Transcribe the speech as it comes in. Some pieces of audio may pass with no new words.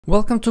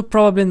Welcome to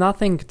Probably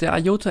Nothing, the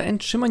IOTA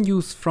and Shimmer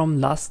news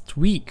from last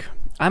week.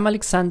 I'm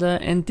Alexander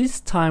and this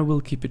time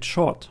we'll keep it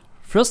short.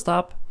 First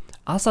up,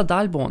 Asa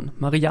Dalborn,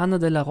 Mariana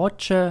de la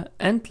Roche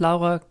and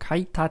Laura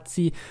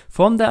Kaitazzi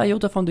from the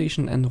IOTA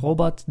Foundation and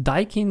Robert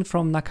Daikin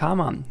from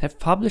Nakama have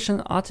published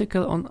an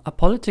article on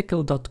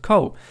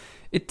apolitical.co.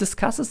 It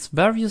discusses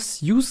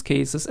various use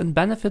cases and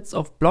benefits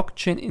of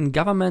blockchain in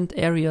government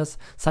areas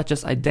such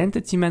as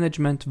identity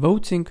management,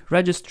 voting,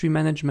 registry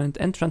management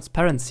and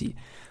transparency.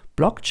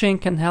 Blockchain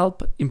can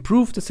help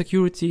improve the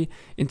security,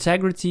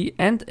 integrity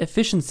and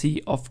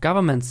efficiency of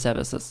government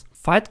services,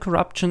 fight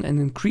corruption and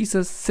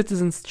increases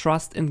citizens'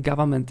 trust in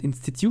government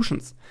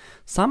institutions.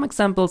 Some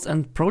examples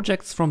and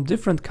projects from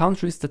different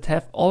countries that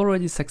have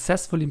already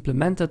successfully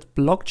implemented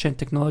blockchain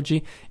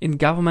technology in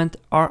government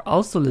are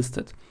also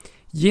listed.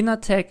 Jena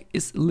Tech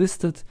is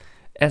listed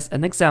as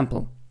an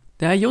example.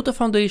 The IOTA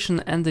Foundation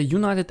and the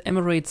United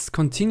Emirates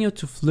continue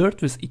to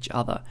flirt with each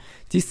other.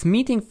 This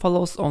meeting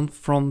follows on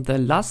from the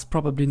last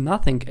Probably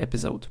Nothing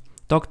episode.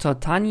 Dr.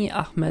 Thani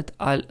Ahmed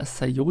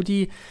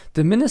Al-Sayodi,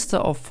 the Minister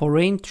of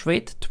Foreign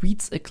Trade,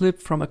 tweets a clip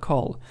from a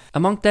call.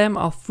 Among them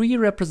are three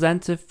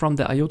representatives from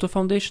the IOTA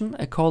Foundation,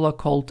 a caller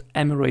called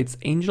Emirates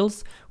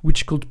Angels,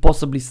 which could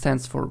possibly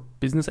stand for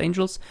Business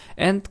Angels,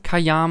 and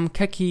Kayam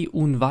Keki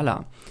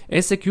Unwala,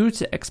 a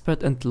security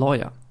expert and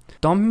lawyer.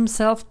 Dom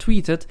himself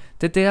tweeted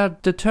that they are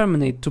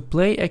determined to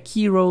play a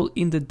key role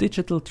in the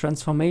digital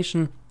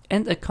transformation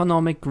and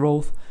economic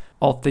growth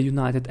of the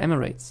United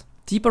Emirates.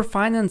 Deeper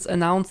Finance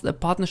announced a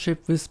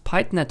partnership with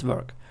Pyth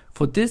Network.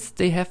 For this,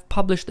 they have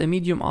published a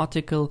Medium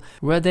article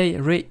where they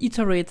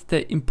reiterate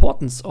the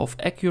importance of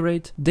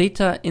accurate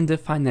data in the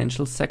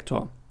financial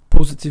sector.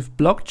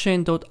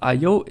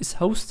 PositiveBlockchain.io is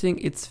hosting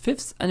its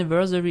 5th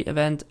anniversary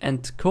event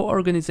and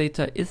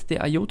co-organizer is the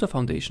IOTA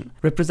Foundation,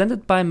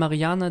 represented by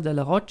Mariana de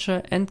la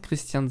Roche and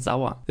Christian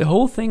Sauer. The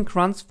whole thing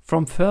runs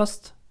from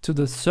 1st to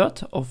the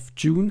 3rd of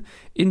June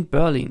in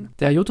Berlin.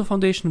 The IOTA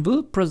Foundation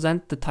will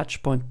present the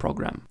Touchpoint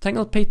program.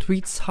 TanglePay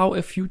tweets how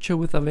a future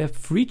with a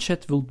Web3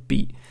 chat will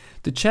be.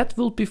 The chat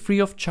will be free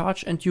of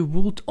charge and you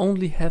would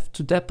only have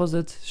to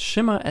deposit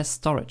Shimmer as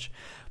storage.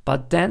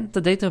 But then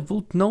the data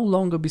would no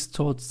longer be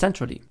stored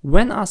centrally.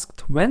 When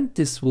asked when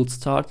this would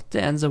start,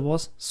 the answer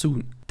was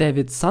soon.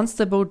 David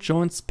Sunstebo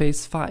joined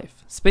Space5.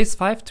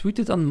 Space5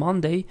 tweeted on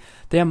Monday,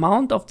 the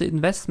amount of the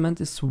investment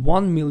is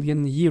 1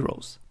 million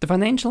euros. The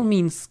financial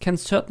means can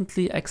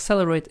certainly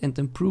accelerate and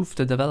improve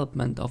the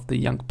development of the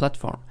young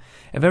platform.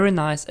 A very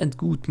nice and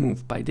good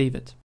move by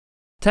David.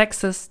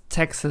 Taxes,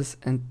 taxes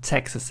and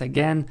taxes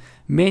again.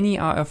 Many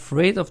are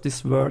afraid of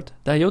this word.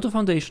 The IOTA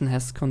Foundation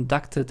has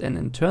conducted an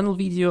internal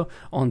video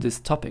on this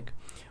topic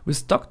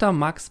with Dr.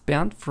 Max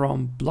Berndt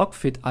from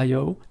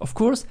BlockFit.io. Of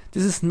course,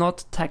 this is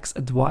not tax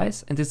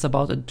advice and it's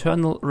about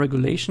internal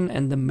regulation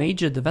and the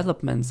major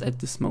developments at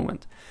this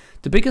moment.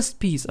 The biggest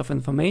piece of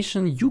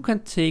information you can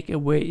take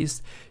away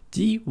is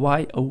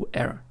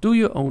DYOR. Do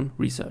your own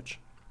research.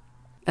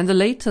 And the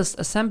latest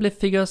assembly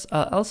figures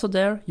are also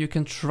there, you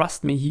can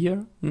trust me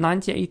here.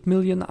 98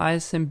 million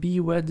ISMB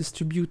were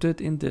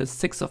distributed in the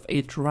 6th of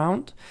 8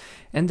 round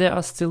and there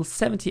are still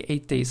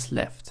 78 days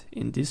left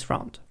in this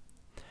round.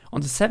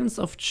 On the 7th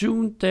of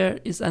June there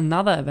is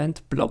another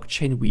event,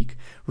 Blockchain Week,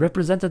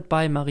 represented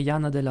by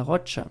Mariana de la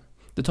Roche.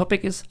 The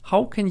topic is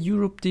how can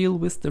Europe deal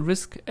with the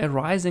risk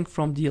arising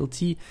from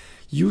DLT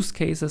use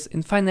cases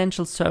in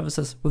financial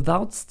services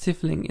without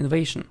stifling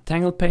innovation.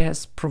 TanglePay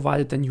has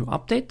provided a new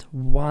update,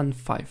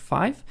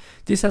 155.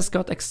 This has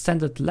got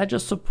extended ledger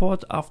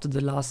support after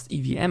the last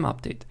EVM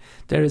update.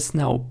 There is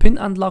now PIN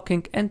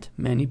unlocking and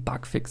many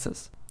bug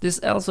fixes. There's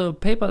also a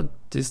paper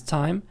this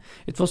time.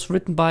 It was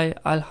written by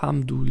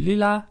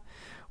Alhamdulillah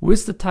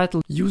with the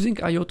title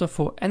Using IOTA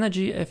for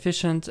Energy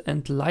Efficient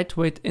and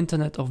Lightweight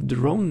Internet of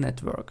Drone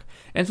Network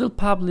and will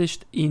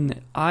published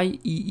in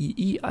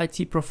IEEE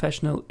IT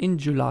Professional in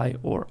July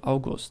or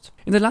August.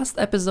 In the last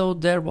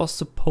episode there was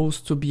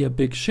supposed to be a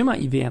big Shimmer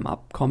EVM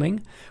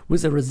upcoming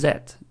with a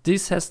reset.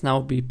 This has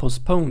now been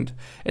postponed.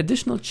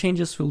 Additional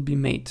changes will be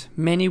made.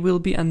 Many will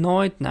be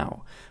annoyed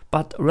now,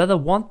 but rather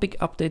one big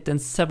update than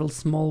several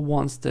small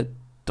ones that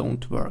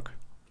don't work.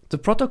 The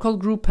protocol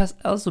group has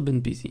also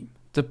been busy.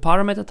 The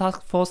Parameter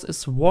Task Force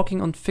is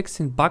working on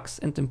fixing bugs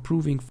and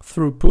improving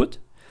throughput.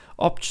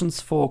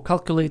 Options for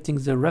calculating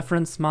the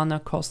reference mana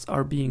costs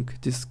are being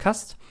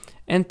discussed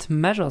and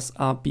measures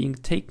are being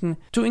taken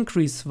to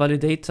increase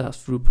validator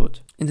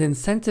throughput. In the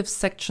incentives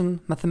section,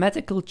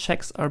 mathematical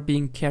checks are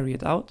being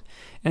carried out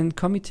and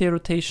committee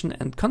rotation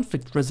and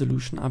conflict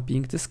resolution are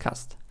being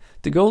discussed.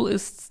 The goal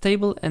is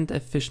stable and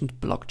efficient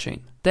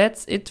blockchain.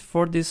 That's it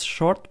for this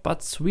short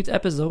but sweet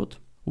episode.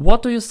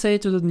 What do you say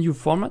to the new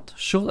format?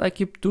 Should I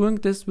keep doing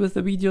this with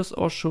the videos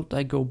or should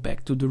I go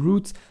back to the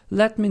roots?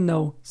 Let me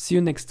know. See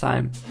you next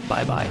time.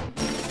 Bye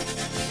bye.